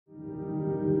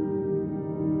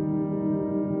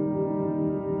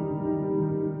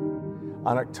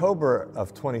On October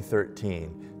of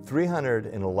 2013,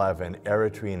 311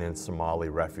 Eritrean and Somali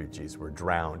refugees were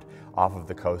drowned off of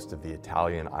the coast of the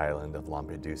Italian island of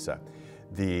Lampedusa.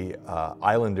 The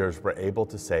islanders were able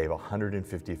to save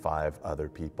 155 other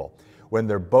people. When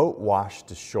their boat washed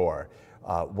ashore,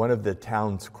 one of the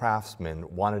town's craftsmen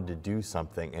wanted to do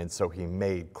something, and so he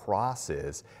made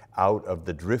crosses out of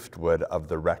the driftwood of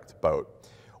the wrecked boat.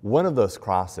 One of those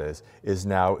crosses is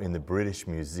now in the British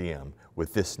Museum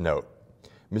with this note: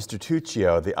 Mr.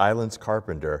 Tuccio, the island's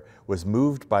carpenter, was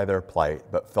moved by their plight,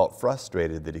 but felt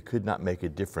frustrated that he could not make a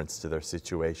difference to their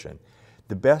situation.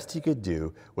 The best he could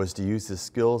do was to use his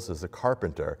skills as a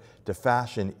carpenter to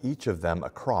fashion each of them a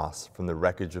cross from the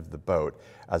wreckage of the boat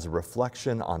as a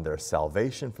reflection on their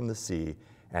salvation from the sea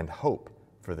and hope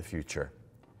for the future.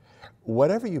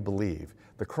 Whatever you believe,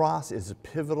 the cross is a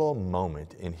pivotal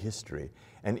moment in history,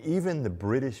 and even the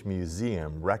British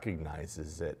Museum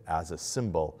recognizes it as a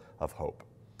symbol of hope.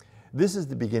 This is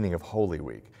the beginning of Holy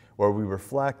Week, where we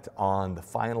reflect on the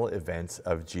final events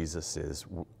of Jesus'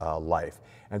 life.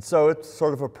 And so it's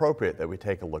sort of appropriate that we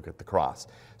take a look at the cross.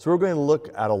 So we're going to look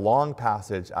at a long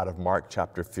passage out of Mark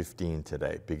chapter 15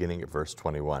 today, beginning at verse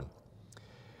 21.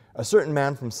 A certain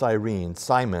man from Cyrene,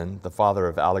 Simon, the father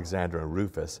of Alexander and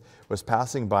Rufus, was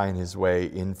passing by on his way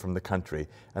in from the country,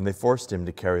 and they forced him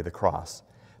to carry the cross.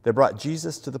 They brought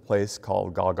Jesus to the place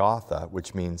called Golgotha,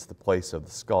 which means the place of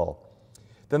the skull.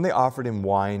 Then they offered him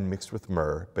wine mixed with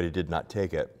myrrh, but he did not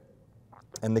take it.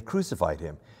 And they crucified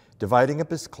him. Dividing up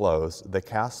his clothes, they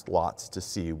cast lots to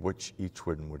see which each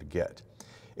one would get.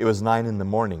 It was 9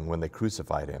 a.m. when they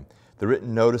crucified him. The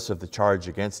written notice of the charge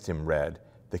against him read,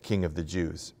 "The King of the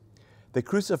Jews." They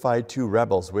crucified 2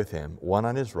 rebels with him, one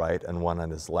on his right and one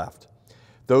on his left.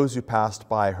 Those who passed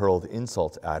by hurled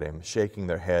insults at him, shaking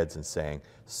their heads and saying,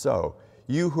 "So,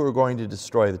 you who are going to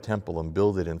destroy the temple and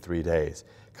build it in 3 days,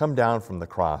 come down from the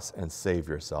cross and save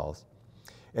yourselves."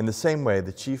 In the same way,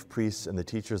 the chief priests and the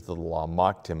teachers of the law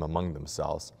mocked him among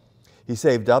themselves. "He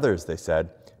saved others," they said,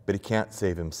 "but he can't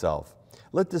save himself.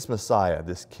 Let this Messiah,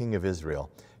 this King of Israel,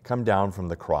 come down from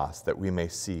the cross that we may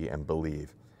see and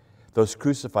believe." Those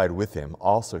crucified with him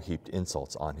also heaped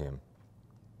insults on him.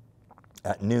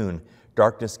 At noon,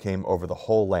 darkness came over the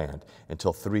whole land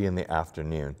until 3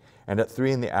 p.m. And at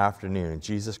 3 p.m,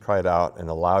 Jesus cried out in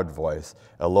a loud voice,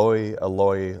 "Eloi,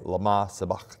 Eloi, lama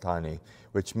sabachthani,"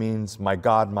 which means, my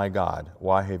God,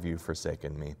 why have you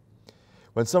forsaken me?"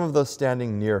 When some of those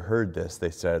standing near heard this,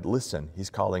 they said, "Listen, he's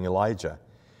calling Elijah."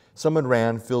 Someone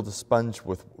ran, filled a sponge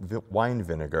with wine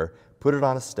vinegar, put it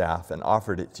on a staff, and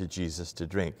offered it to Jesus to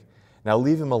drink. "Now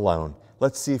leave him alone.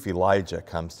 Let's see if Elijah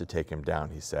comes to take him down,"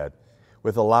 he said.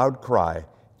 With a loud cry,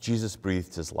 Jesus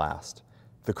breathed his last.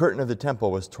 The curtain of the temple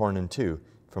was torn in two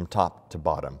from top to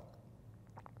bottom.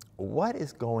 What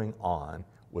is going on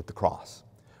with the cross?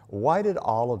 Why did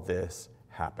all of this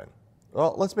happen?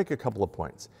 Well, let's make a couple of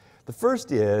points. The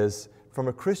first is, from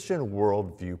a Christian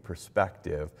worldview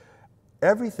perspective,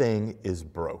 everything is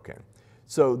broken.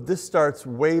 So this starts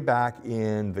way back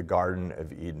in the Garden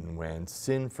of Eden when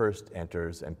sin first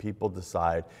enters and people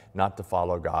decide not to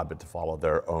follow God but to follow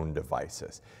their own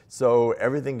devices. So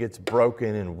everything gets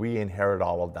broken and we inherit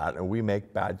all of that and we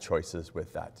make bad choices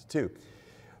with that too.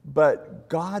 But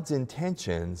God's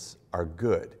intentions are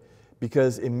good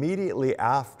because immediately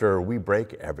after we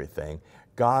break everything,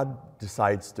 God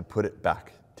decides to put it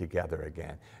back together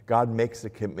again. God makes a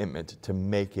commitment to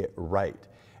make it right.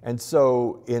 And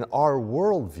so in our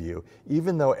worldview,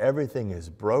 even though everything is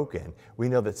broken, we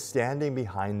know that standing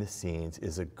behind the scenes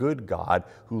is a good God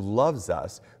who loves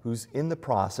us, who's in the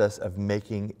process of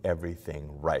making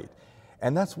everything right.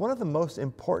 And that's one of the most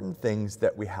important things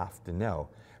that we have to know.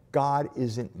 God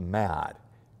isn't mad.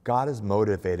 God is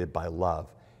motivated by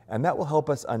love. And that will help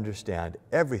us understand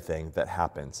everything that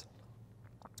happens.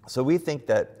 So we think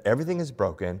that everything is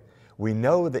broken. We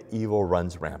know that evil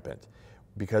runs rampant,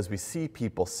 because we see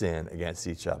people sin against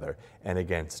each other and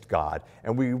against God.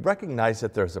 And we recognize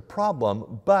that there's a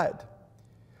problem, but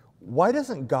why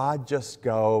doesn't God just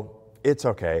go, it's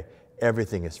okay,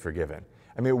 everything is forgiven?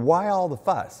 I mean, why all the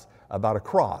fuss about a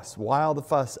cross? Why all the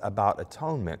fuss about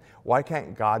atonement? Why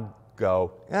can't God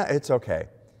go, yeah, it's okay?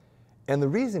 And the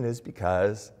reason is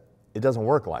because it doesn't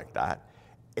work like that.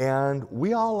 And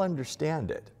we all understand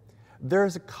it.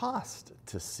 There's a cost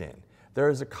to sin. There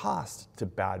is a cost to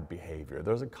bad behavior.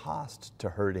 There's a cost to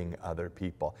hurting other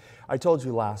people. I told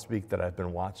you last week that I've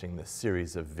been watching this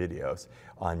series of videos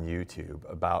on YouTube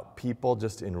about people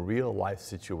just in real life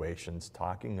situations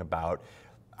talking about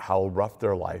how rough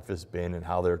their life has been and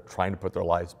how they're trying to put their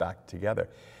lives back together.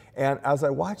 And as I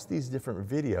watch these different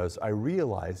videos, I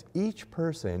realize each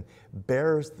person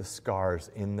bears the scars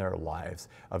in their lives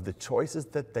of the choices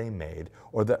that they made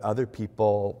or that other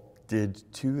people did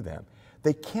to them.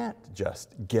 They can't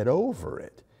just get over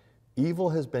it. Evil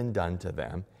has been done to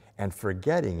them, and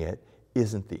forgetting it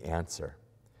isn't the answer.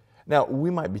 Now, we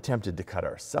might be tempted to cut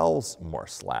ourselves more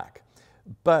slack,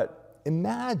 but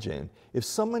imagine if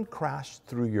someone crashed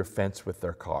through your fence with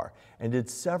their car and did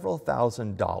several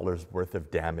 $1,000s worth of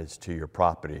damage to your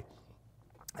property,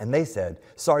 and they said,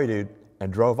 "Sorry, dude,"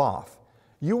 and drove off.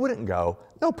 You wouldn't go,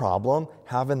 "No problem,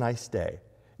 have a nice day."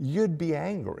 You'd be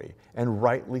angry, and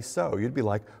rightly so. You'd be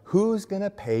like, who's going to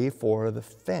pay for the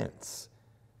fence?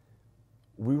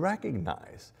 We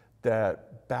recognize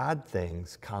that bad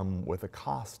things come with a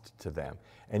cost to them.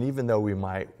 And even though we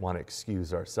might want to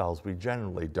excuse ourselves, we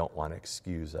generally don't want to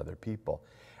excuse other people.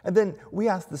 And then we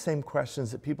ask the same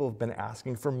questions that people have been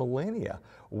asking for millennia.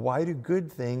 Why do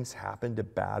good things happen to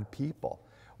bad people?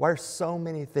 Why are so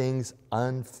many things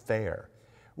unfair?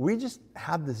 We just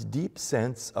have this deep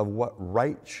sense of what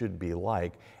right should be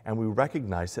like, and we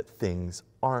recognize that things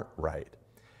aren't right.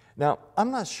 Now, I'm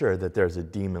not sure that there's a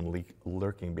demon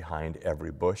lurking behind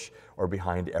every bush or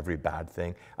behind every bad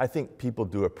thing. I think people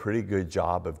do a pretty good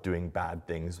job of doing bad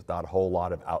things without a whole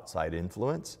lot of outside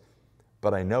influence,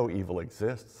 but I know evil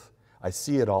exists. I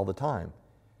see it all the time,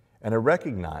 and I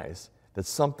recognize that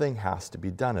something has to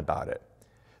be done about it.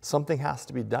 Something has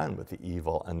to be done with the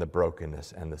evil and the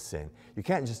brokenness and the sin. You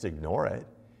can't just ignore it.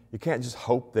 You can't just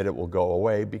hope that it will go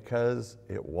away, because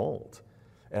it won't.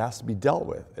 It has to be dealt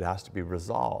with. It has to be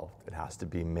resolved. It has to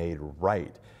be made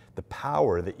right. The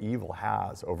power that evil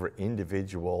has over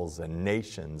individuals and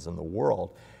nations and the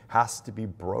world has to be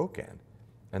broken.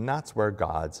 And that's where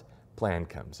God's plan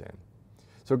comes in.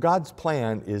 So God's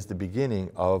plan is the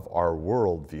beginning of our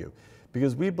worldview,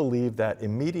 because we believe that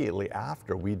immediately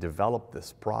after we develop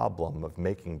this problem of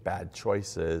making bad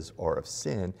choices or of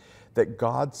sin, that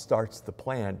God starts the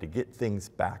plan to get things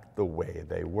back the way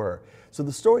they were. So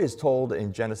the story is told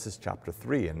in Genesis chapter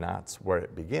 3, and that's where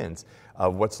it begins,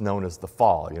 of what's known as the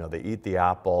fall. You know, they eat the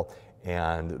apple,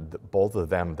 and both of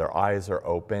them, their eyes are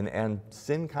open, and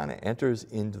sin kind of enters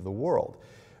into the world.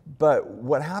 But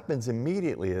what happens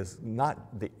immediately is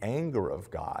not the anger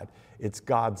of God, it's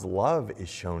God's love is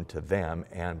shown to them,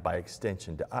 and by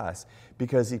extension to us,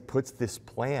 because He puts this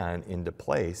plan into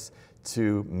place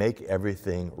to make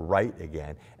everything right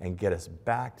again and get us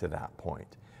back to that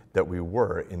point that we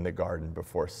were in the garden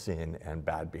before sin and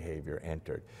bad behavior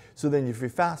entered. So then if you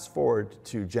fast forward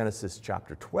to Genesis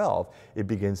chapter 12, it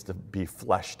begins to be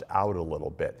fleshed out a little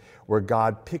bit, where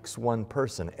God picks one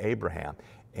person, Abraham,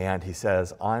 and He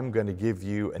says, "I'm going to give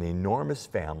you an enormous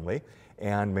family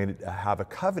and have a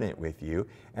covenant with you.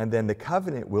 And then the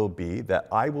covenant will be that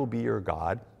I will be your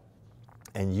God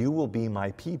and you will be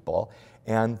my people.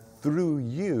 And through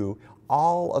you,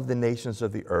 all of the nations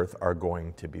of the earth are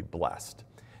going to be blessed."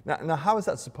 Now, how is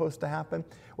that supposed to happen?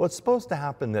 Well, it's supposed to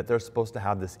happen that they're supposed to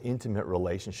have this intimate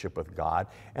relationship with God,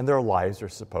 and their lives are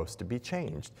supposed to be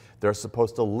changed. They're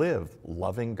supposed to live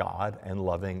loving God and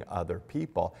loving other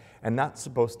people, and that's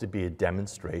supposed to be a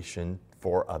demonstration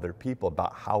for other people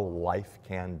about how life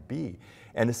can be.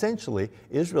 And essentially,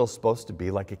 Israel's supposed to be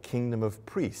like a kingdom of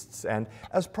priests. And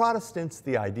as Protestants,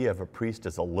 the idea of a priest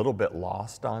is a little bit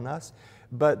lost on us,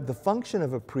 but the function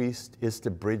of a priest is to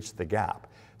bridge the gap.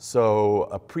 So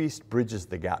a priest bridges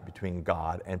the gap between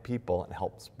God and people and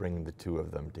helps bring the two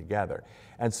of them together.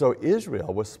 And so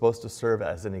Israel was supposed to serve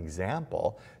as an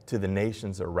example to the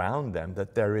nations around them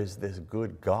that there is this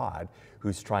good God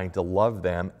who's trying to love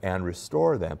them and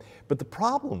restore them. But the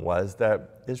problem was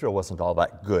that Israel wasn't all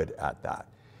that good at that.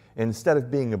 Instead of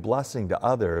being a blessing to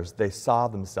others, they saw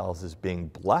themselves as being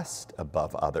blessed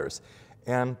above others.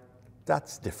 And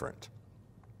that's different.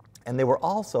 And they were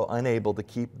also unable to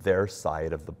keep their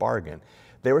side of the bargain.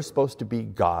 They were supposed to be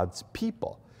God's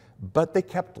people, but they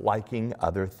kept liking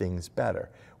other things better.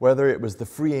 Whether it was the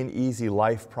free and easy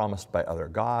life promised by other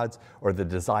gods or the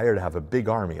desire to have a big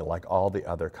army like all the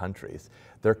other countries,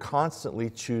 they're constantly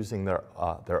choosing their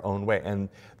own way. And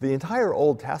the entire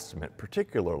Old Testament,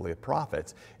 particularly the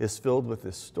prophets, is filled with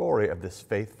this story of this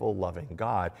faithful, loving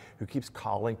God who keeps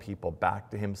calling people back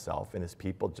to Himself, and His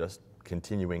people just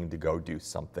continuing to go do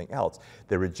something else.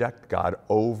 They reject God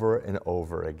over and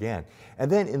over again.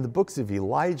 And then in the books of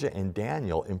Elijah and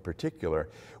Daniel in particular,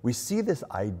 we see this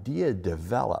idea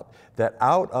develop that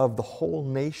out of the whole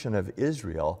nation of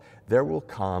Israel, there will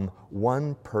come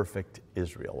one perfect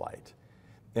Israelite.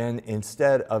 And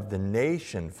instead of the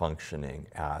nation functioning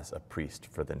as a priest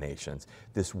for the nations,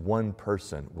 this one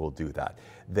person will do that.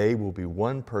 They will be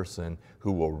one person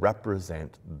who will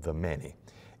represent the many.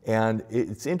 And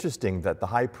it's interesting that the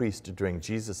high priest during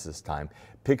Jesus' time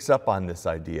picks up on this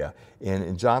idea.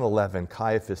 In John 11,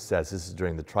 Caiaphas says, this is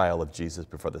during the trial of Jesus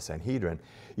before the Sanhedrin,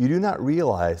 "You do not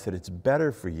realize that it's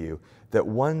better for you that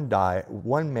one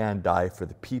man die for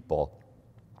the people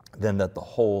than that the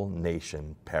whole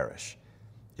nation perish."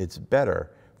 It's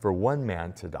better for one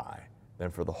man to die than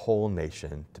for the whole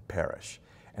nation to perish.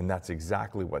 And that's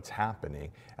exactly what's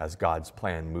happening as God's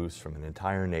plan moves from an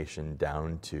entire nation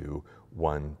down to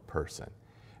one person.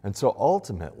 And so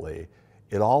ultimately,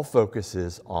 it all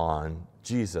focuses on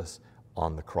Jesus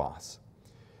on the cross.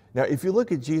 Now, if you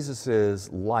look at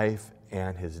Jesus' life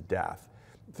and his death,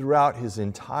 throughout his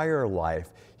entire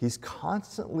life, he's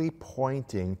constantly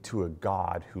pointing to a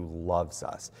God who loves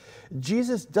us.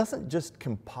 Jesus doesn't just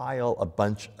compile a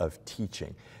bunch of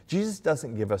teaching. Jesus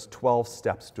doesn't give us 12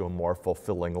 steps to a more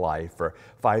fulfilling life or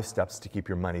 5 steps to keep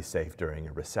your money safe during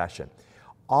a recession.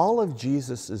 All of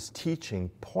Jesus' teaching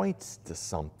points to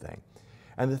something.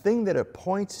 And the thing that it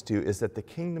points to is that the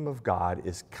kingdom of God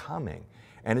is coming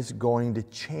and it's going to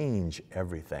change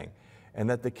everything. And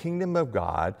that the kingdom of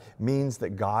God means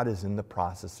that God is in the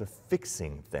process of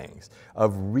fixing things,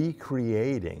 of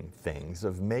recreating things,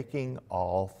 of making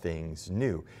all things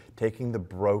new, taking the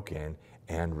broken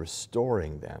and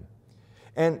restoring them.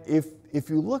 And if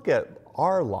you look at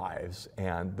our lives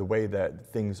and the way that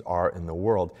things are in the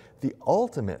world, the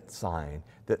ultimate sign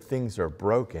that things are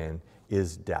broken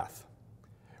is death.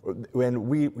 When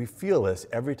we feel this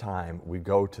every time we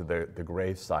go to the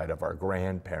graveside of our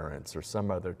grandparents or some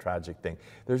other tragic thing.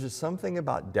 There's just something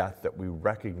about death that we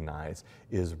recognize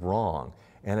is wrong.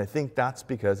 And I think that's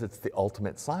because it's the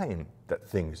ultimate sign that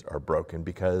things are broken,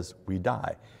 because we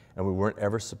die. And we weren't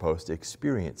ever supposed to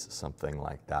experience something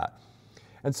like that.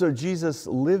 And so Jesus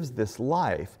lives this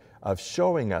life of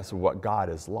showing us what God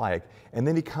is like. And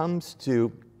then he comes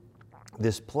to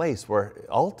this place where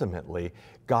ultimately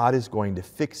God is going to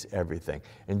fix everything.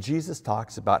 And Jesus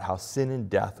talks about how sin and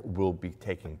death will be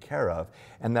taken care of,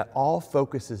 and that all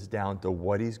focuses down to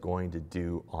what he's going to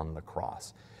do on the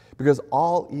cross. Because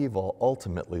all evil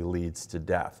ultimately leads to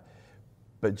death.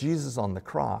 But Jesus on the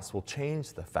cross will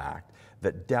change the fact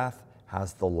that death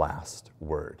has the last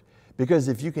word. Because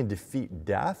if you can defeat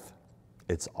death,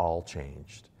 it's all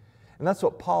changed. And that's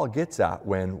what Paul gets at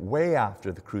when, way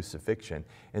after the crucifixion,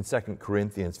 in 2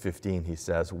 Corinthians 15, he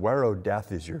says, "Where, O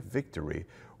death, is your victory?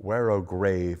 Where, O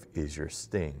grave, is your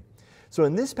sting?" So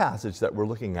in this passage that we're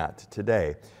looking at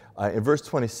today, in verse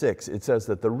 26, it says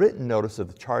that the written notice of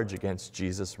the charge against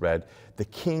Jesus read, "The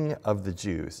King of the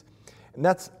Jews." And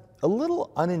that's a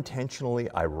little unintentionally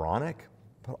ironic,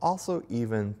 but also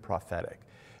even prophetic.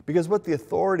 Because what the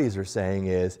authorities are saying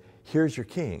is, here's your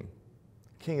king.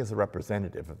 King is a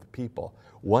representative of the people,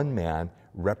 one man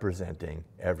representing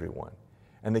everyone.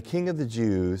 And the King of the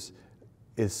Jews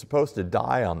is supposed to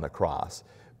die on the cross,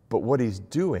 but what he's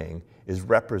doing is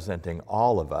representing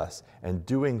all of us and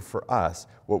doing for us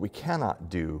what we cannot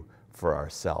do for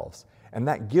ourselves. And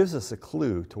that gives us a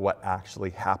clue to what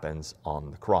actually happens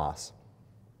on the cross.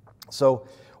 So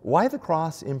why the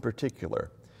cross in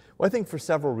particular? Well, I think for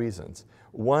several reasons.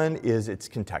 One is it's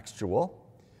contextual.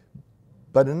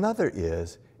 But another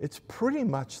is, it's pretty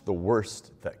much the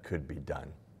worst that could be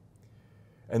done.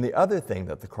 And the other thing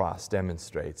that the cross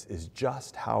demonstrates is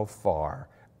just how far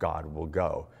God will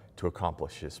go to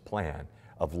accomplish his plan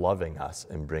of loving us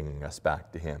and bringing us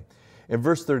back to him. In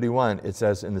verse 31, it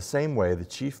says, "In the same way, the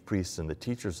chief priests and the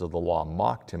teachers of the law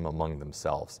mocked him among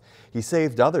themselves. He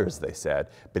saved others, they said,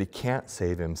 but he can't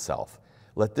save himself.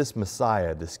 Let this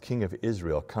Messiah, this King of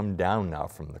Israel, come down now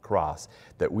from the cross,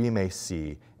 that we may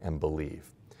see and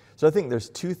believe." So I think there's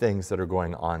two things that are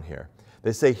going on here.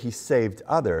 They say he saved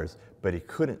others, but he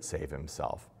couldn't save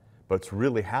himself. But what's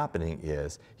really happening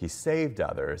is he saved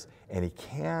others, and he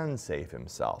can save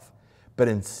himself. But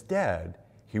instead,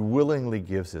 he willingly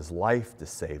gives his life to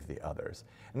save the others.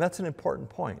 And that's an important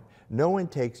point. No one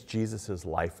takes Jesus'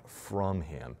 life from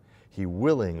him. He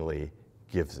willingly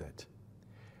gives it.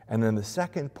 And then the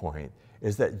second point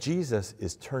is that Jesus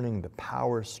is turning the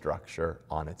power structure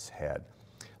on its head.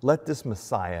 Let this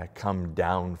Messiah come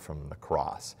down from the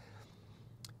cross.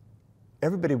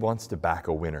 Everybody wants to back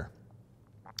a winner.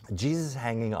 Jesus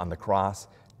hanging on the cross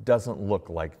doesn't look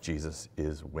like Jesus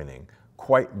is winning.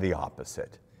 Quite the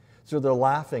opposite. So they're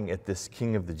laughing at this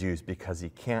King of the Jews because he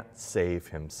can't save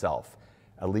himself,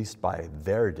 at least by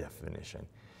their definition.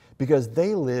 Because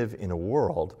they live in a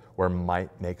world where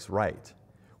might makes right,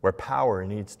 where power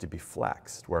needs to be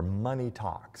flexed, where money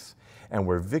talks, and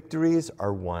where victories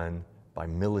are won by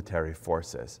military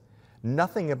forces.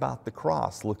 Nothing about the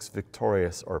cross looks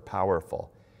victorious or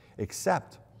powerful,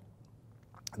 except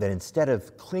that instead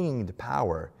of clinging to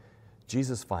power,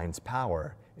 Jesus finds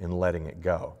power in letting it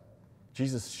go.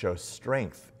 Jesus shows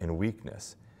strength in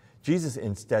weakness. Jesus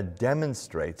instead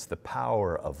demonstrates the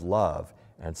power of love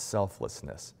and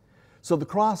selflessness. So the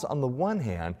cross, on the one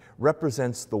hand,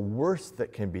 represents the worst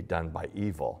that can be done by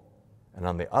evil, and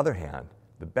on the other hand,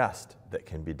 the best that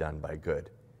can be done by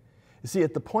good. You see,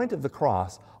 at the point of the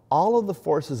cross, all of the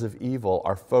forces of evil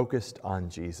are focused on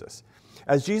Jesus.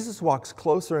 As Jesus walks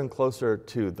closer and closer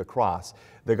to the cross,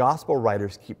 the gospel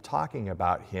writers keep talking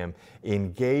about him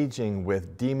engaging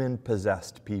with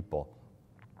demon-possessed people.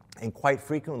 And quite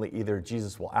frequently, either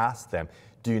Jesus will ask them,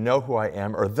 "Do you know who I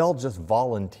am?" or they'll just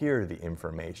volunteer the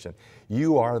information.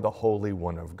 "You are the Holy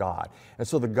One of God." And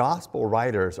so the gospel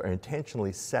writers are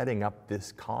intentionally setting up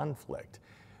this conflict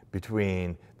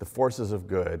between the forces of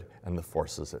good and the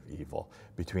forces of evil,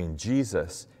 between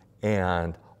Jesus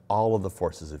and all of the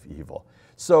forces of evil.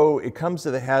 So it comes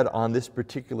to the head on this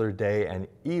particular day, and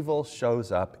evil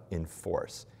shows up in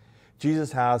force.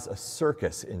 Jesus has a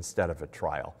circus instead of a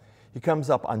trial. He comes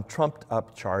up on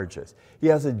trumped-up charges. He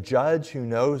has a judge who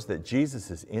knows that Jesus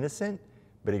is innocent,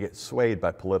 but he gets swayed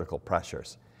by political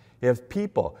pressures. He has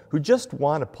people who just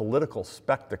want a political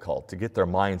spectacle to get their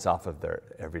minds off of their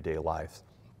everyday lives.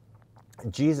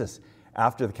 Jesus,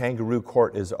 after the kangaroo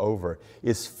court is over,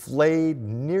 is flayed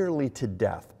nearly to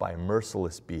death by a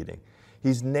merciless beating.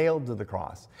 He's nailed to the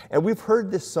cross. And we've heard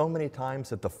this so many times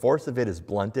that the force of it is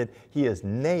blunted. He is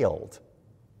nailed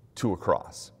to a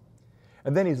cross.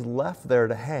 And then he's left there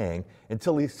to hang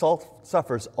until he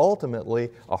suffers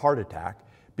ultimately a heart attack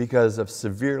because of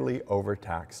severely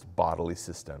overtaxed bodily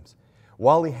systems.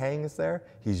 While he hangs there,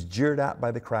 he's jeered at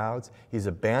by the crowds, he's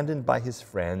abandoned by his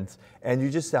friends, and you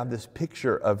just have this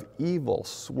picture of evil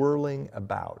swirling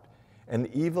about. And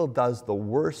evil does the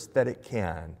worst that it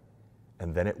can,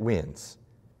 and then it wins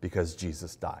because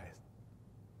Jesus dies.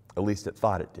 At least it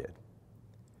thought it did.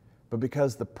 But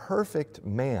because the perfect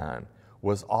man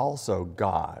was also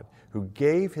God, who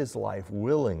gave his life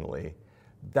willingly,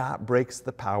 that breaks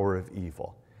the power of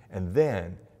evil. And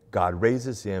then God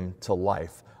raises him to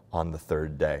life on the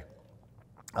third day.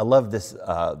 I love this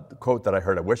quote that I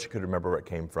heard. I wish I could remember where it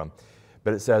came from.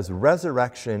 But it says,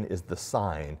 "Resurrection is the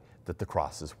sign that the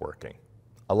cross is working."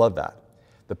 I love that.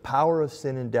 The power of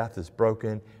sin and death is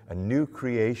broken. A new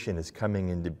creation is coming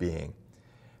into being.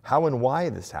 How and why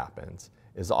this happens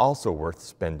is also worth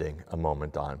spending a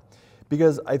moment on.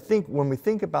 Because I think when we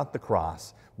think about the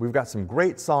cross, we've got some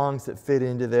great songs that fit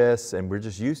into this, and we're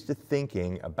just used to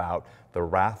thinking about the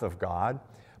wrath of God.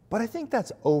 But I think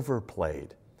that's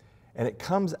overplayed, and it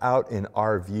comes out in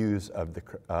our views of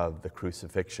the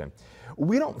crucifixion.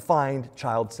 We don't find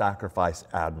child sacrifice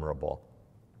admirable.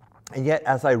 And yet,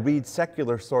 as I read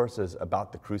secular sources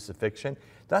about the crucifixion,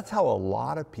 that's how a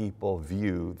lot of people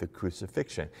view the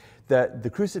crucifixion. That the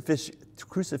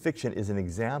crucifixion is an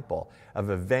example of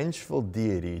a vengeful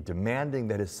deity demanding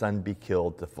that his son be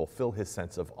killed to fulfill his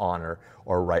sense of honor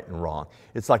or right and wrong.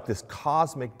 It's like this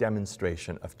cosmic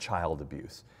demonstration of child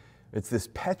abuse. It's this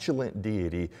petulant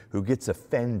deity who gets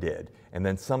offended, and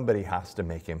then somebody has to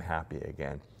make him happy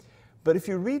again. But if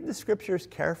you read the scriptures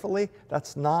carefully,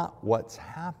 that's not what's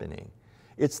happening.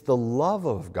 It's the love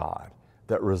of God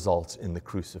that results in the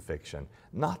crucifixion,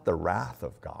 not the wrath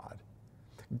of God.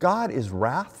 God is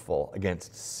wrathful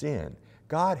against sin.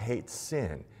 God hates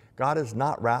sin. God is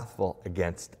not wrathful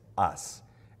against us.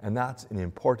 And that's an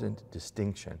important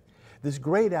distinction. This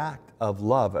great act of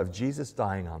love of Jesus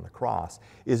dying on the cross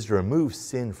is to remove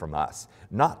sin from us,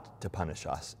 not to punish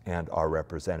us and our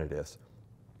representatives.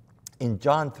 In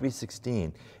John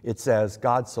 3:16, it says,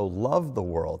 God so loved the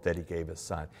world that he gave his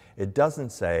son. It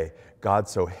doesn't say God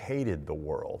so hated the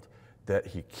world that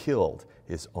he killed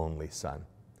his only son.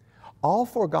 All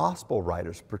four gospel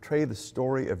writers portray the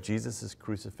story of Jesus'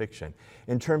 crucifixion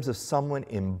in terms of someone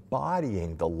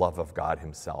embodying the love of God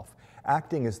himself,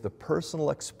 acting as the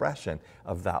personal expression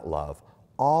of that love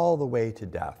all the way to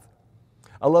death.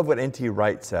 I love what N.T.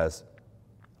 Wright says.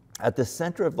 At the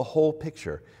center of the whole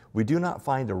picture, we do not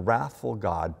find a wrathful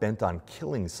God bent on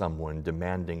killing someone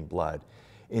demanding blood.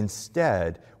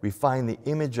 Instead, we find the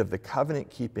image of the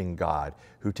covenant-keeping God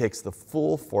who takes the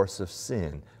full force of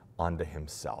sin onto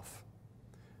himself.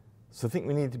 So I think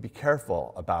we need to be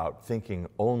careful about thinking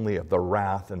only of the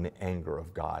wrath and the anger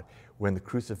of God when the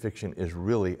crucifixion is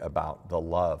really about the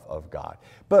love of God.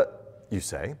 But, you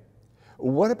say,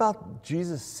 what about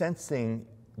Jesus sensing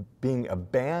being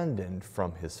abandoned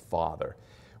from his Father?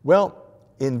 Well,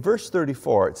 in verse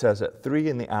 34, it says, at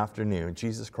 3 p.m,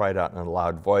 Jesus cried out in a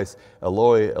loud voice,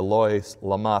 Eloi, Eloi,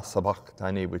 lama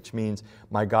sabachthani, which means,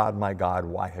 my God,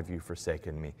 why have you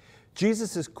forsaken me?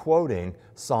 Jesus is quoting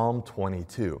Psalm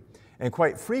 22. And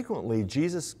quite frequently,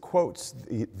 Jesus quotes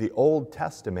the Old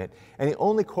Testament, and he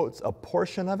only quotes a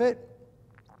portion of it.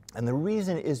 And the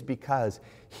reason is because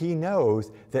he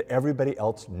knows that everybody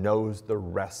else knows the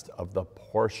rest of the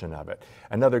portion of it.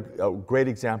 Another great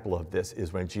example of this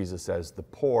is when Jesus says, the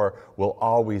poor will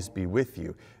always be with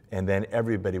you. And then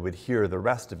everybody would hear the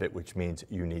rest of it, which means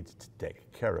you need to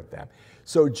take care of them.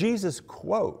 So Jesus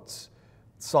quotes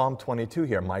Psalm 22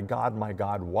 here, my God,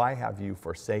 why have you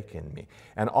forsaken me?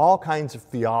 And all kinds of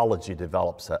theology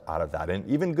develops out of that, and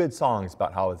even good songs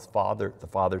about how the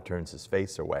Father turns his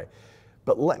face away.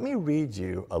 But let me read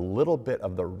you a little bit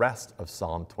of the rest of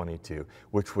Psalm 22,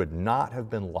 which would not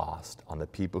have been lost on the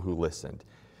people who listened.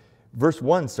 Verse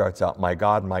 1 starts out, my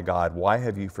God, why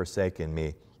have you forsaken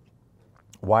me?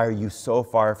 Why are you so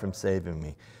far from saving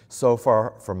me, so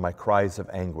far from my cries of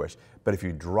anguish? But if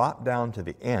you drop down to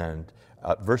the end,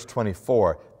 verse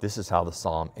 24, this is how the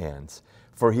psalm ends.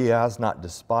 For he has not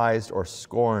despised or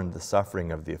scorned the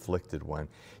suffering of the afflicted one.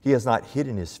 He has not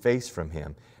hidden his face from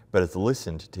him, but has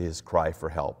listened to his cry for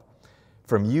help.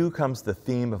 From you comes the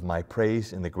theme of my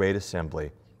praise in the great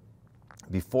assembly.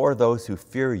 Before those who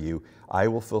fear you, I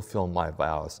will fulfill my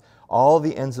vows. All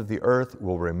the ends of the earth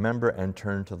will remember and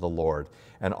turn to the Lord,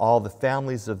 and all the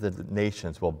families of the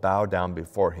nations will bow down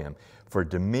before him. For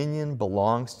dominion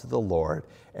belongs to the Lord,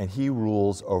 and he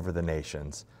rules over the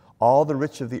nations. All the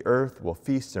rich of the earth will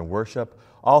feast and worship.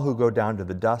 All who go down to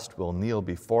the dust will kneel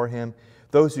before him.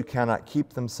 Those who cannot keep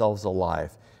themselves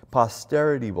alive.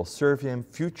 Posterity will serve him.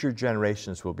 Future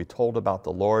generations will be told about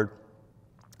the Lord.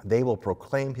 They will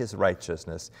proclaim his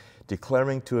righteousness,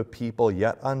 declaring to a people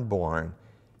yet unborn,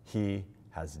 he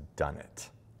has done it.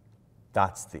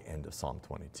 That's the end of Psalm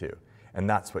 22. And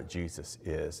that's what Jesus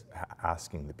is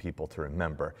asking the people to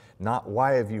remember. Not,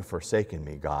 why have you forsaken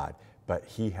me, God, but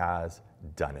he has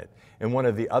done it. And one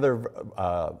of the other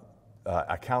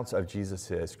accounts of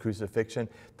Jesus' crucifixion,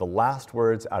 the last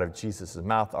words out of Jesus'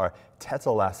 mouth are,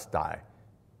 tetelestai,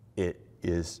 it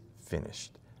is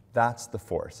finished. That's the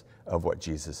force of what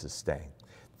Jesus is saying.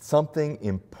 Something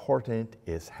important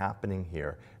is happening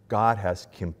here. God has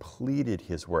completed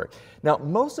his work. Now,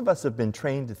 most of us have been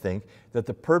trained to think that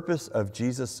the purpose of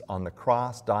Jesus on the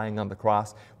cross, dying on the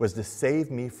cross, was to save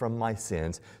me from my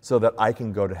sins so that I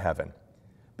can go to heaven.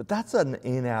 But that's an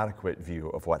inadequate view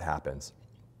of what happens.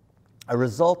 A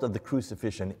result of the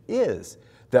crucifixion is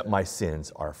that my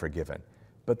sins are forgiven.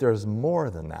 But there's more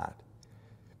than that.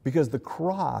 Because the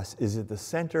cross is at the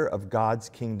center of God's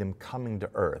kingdom coming to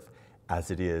earth, as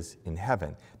it is in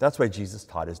heaven. That's why Jesus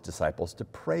taught his disciples to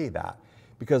pray that,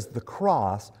 because the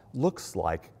cross looks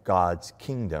like God's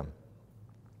kingdom.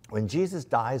 When Jesus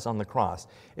dies on the cross,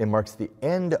 it marks the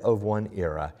end of one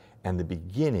era and the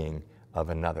beginning of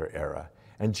another era.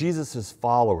 And Jesus'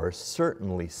 followers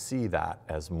certainly see that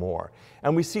as more.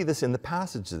 And we see this in the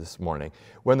passage this morning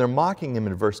when they're mocking him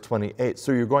in verse 28.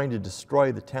 So you're going to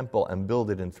destroy the temple and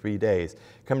build it in 3 days.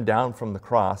 Come down from the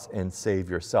cross and save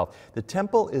yourself. The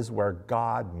temple is where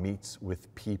God meets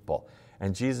with people.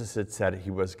 And Jesus had said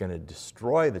he was going to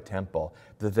destroy the temple,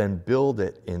 but then build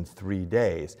it in 3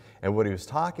 days. And what he was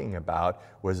talking about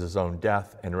was his own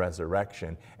death and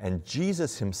resurrection. And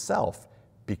Jesus himself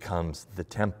becomes the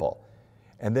temple.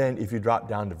 And then if you drop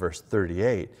down to verse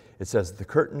 38, it says, the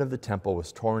curtain of the temple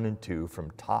was torn in two from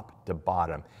top to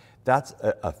bottom. That's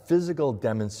a physical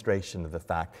demonstration of the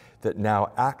fact that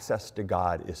now access to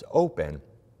God is open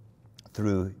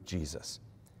through Jesus.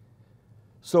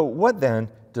 So what then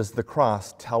does the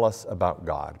cross tell us about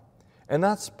God? And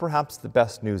that's perhaps the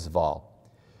best news of all.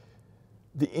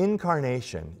 The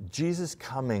incarnation, Jesus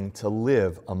coming to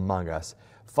live among us,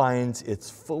 finds its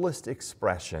fullest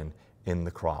expression in the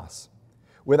cross.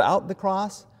 Without the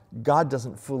cross, God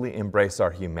doesn't fully embrace our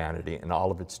humanity and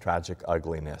all of its tragic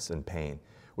ugliness and pain.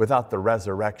 Without the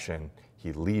resurrection,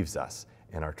 he leaves us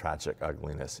in our tragic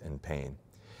ugliness and pain.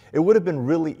 It would have been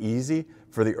really easy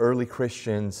for the early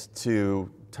Christians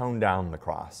to tone down the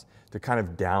cross, to kind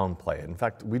of downplay it. In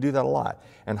fact, we do that a lot,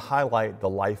 and highlight the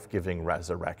life-giving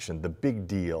resurrection, the big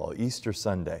deal, Easter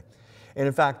Sunday. And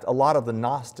in fact, a lot of the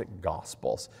Gnostic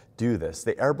Gospels do this.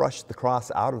 They airbrush the cross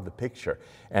out of the picture,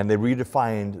 and they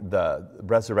redefined the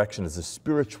resurrection as a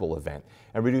spiritual event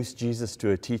and reduced Jesus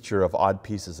to a teacher of odd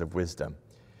pieces of wisdom.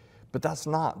 But that's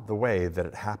not the way that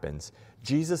it happens.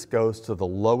 Jesus goes to the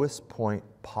lowest point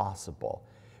possible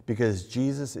because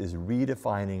Jesus is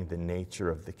redefining the nature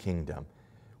of the kingdom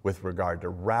with regard to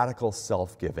radical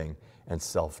self-giving and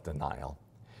self-denial.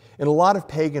 In a lot of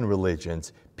pagan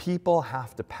religions, people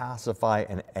have to pacify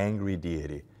an angry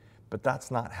deity. But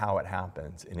that's not how it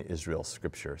happens in Israel's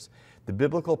scriptures. The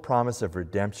biblical promise of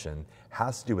redemption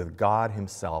has to do with God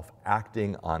himself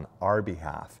acting on our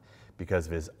behalf because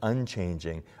of his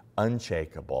unchanging,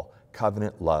 unshakable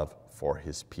covenant love for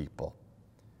his people.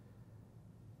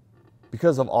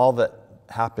 Because of all that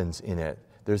happens in it,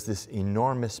 there's this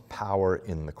enormous power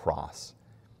in the cross.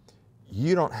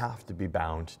 You don't have to be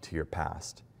bound to your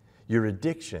past. Your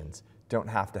addictions don't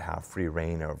have to have free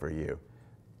reign over you.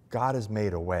 God has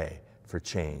made a way for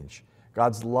change.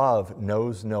 God's love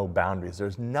knows no boundaries.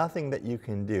 There's nothing that you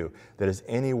can do that is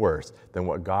any worse than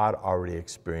what God already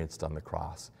experienced on the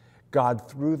cross. God,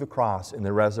 through the cross and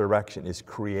the resurrection, is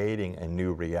creating a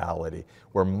new reality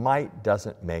where might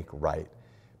doesn't make right,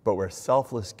 but where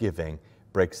selfless giving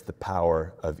breaks the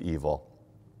power of evil.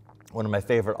 One of my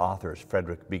favorite authors,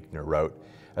 Frederick Buechner, wrote,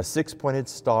 "A six-pointed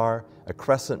star, a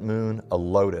crescent moon, a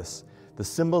lotus. The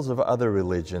symbols of other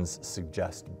religions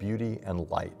suggest beauty and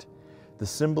light. The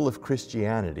symbol of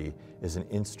Christianity is an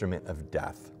instrument of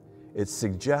death. It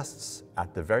suggests,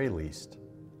 at the very least,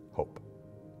 hope."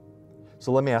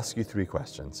 So let me ask you 3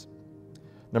 questions.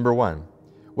 Number 1,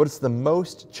 what is the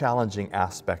most challenging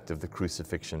aspect of the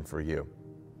crucifixion for you?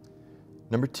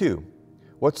 Number 2,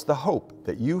 what's the hope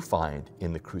that you find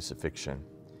in the crucifixion?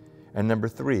 And number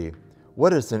 3,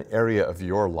 what is an area of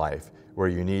your life where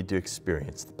you need to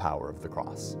experience the power of the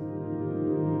cross?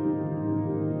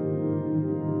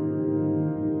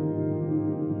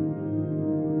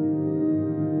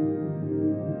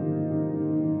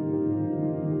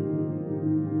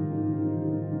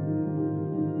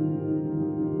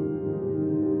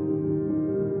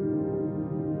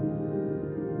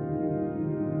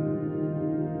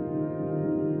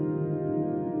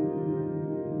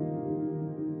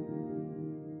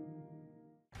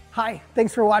 Hi,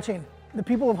 thanks for watching. The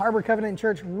people of Harbor Covenant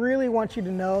Church really want you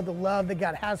to know the love that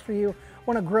God has for you,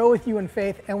 want to grow with you in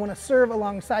faith, and want to serve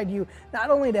alongside you, not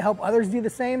only to help others do the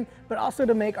same, but also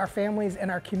to make our families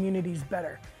and our communities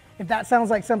better. If that sounds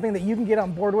like something that you can get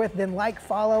on board with, then like,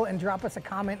 follow, and drop us a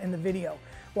comment in the video.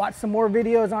 Watch some more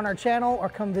videos on our channel or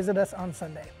come visit us on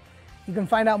Sunday. You can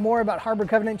find out more about Harbor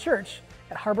Covenant Church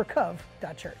at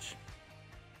harborcov.church.